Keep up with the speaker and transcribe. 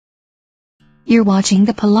You're watching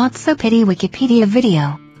the Palazzo Pitti Wikipedia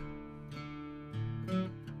video.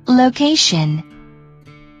 Location.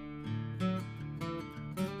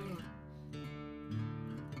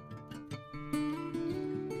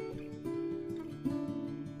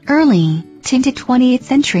 Early, tinted 20th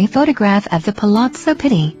century photograph of the Palazzo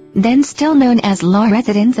Pitti, then still known as La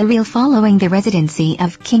Residenza Reale, following the residency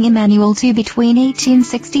of King Emmanuel II between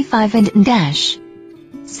 1865 and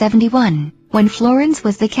 71, when Florence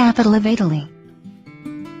was the capital of Italy.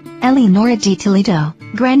 Eleonora di Toledo,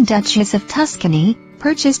 Grand Duchess of Tuscany,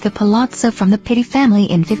 purchased the palazzo from the Pitti family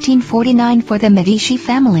in 1549 for the Medici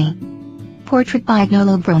family. Portrait by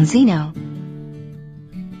Agnolo Bronzino.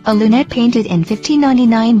 A lunette painted in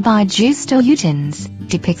 1599 by Giusto Utens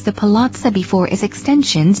depicts the palazzo before its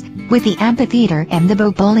extensions, with the amphitheatre and the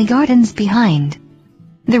Boboli Gardens behind.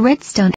 The red stone